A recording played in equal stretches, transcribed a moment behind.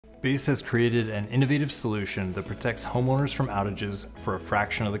Base has created an innovative solution that protects homeowners from outages for a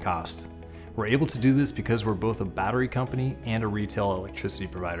fraction of the cost. We're able to do this because we're both a battery company and a retail electricity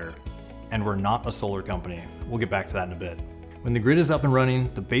provider. And we're not a solar company. We'll get back to that in a bit. When the grid is up and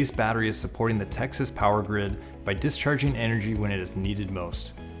running, the Base battery is supporting the Texas power grid by discharging energy when it is needed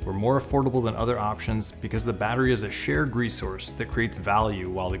most. We're more affordable than other options because the battery is a shared resource that creates value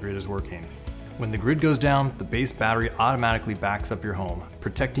while the grid is working. When the grid goes down, the Base battery automatically backs up your home,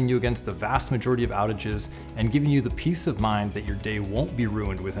 protecting you against the vast majority of outages and giving you the peace of mind that your day won't be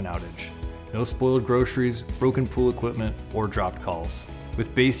ruined with an outage. No spoiled groceries, broken pool equipment, or dropped calls.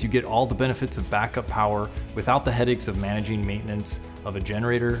 With Base, you get all the benefits of backup power without the headaches of managing maintenance of a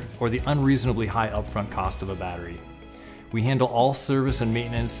generator or the unreasonably high upfront cost of a battery. We handle all service and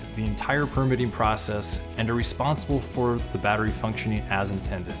maintenance, the entire permitting process, and are responsible for the battery functioning as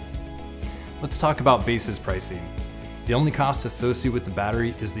intended. Let's talk about Base's pricing. The only cost associated with the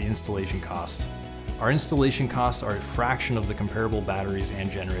battery is the installation cost. Our installation costs are a fraction of the comparable batteries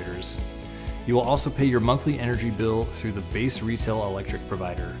and generators. You will also pay your monthly energy bill through the Base retail electric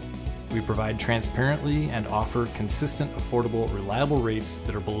provider. We provide transparently and offer consistent, affordable, reliable rates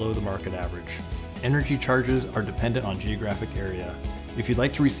that are below the market average. Energy charges are dependent on geographic area. If you'd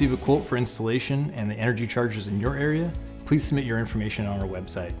like to receive a quote for installation and the energy charges in your area, please submit your information on our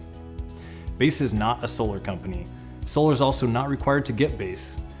website. Base is not a solar company. Solar is also not required to get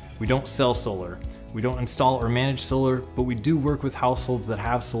Base. We don't sell solar. We don't install or manage solar, but we do work with households that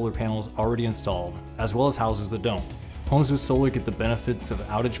have solar panels already installed, as well as houses that don't. Homes with solar get the benefits of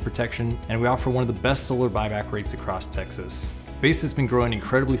outage protection, and we offer one of the best solar buyback rates across Texas. Base has been growing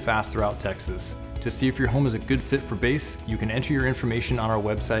incredibly fast throughout Texas. To see if your home is a good fit for Base, you can enter your information on our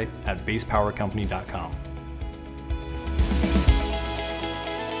website at basepowercompany.com.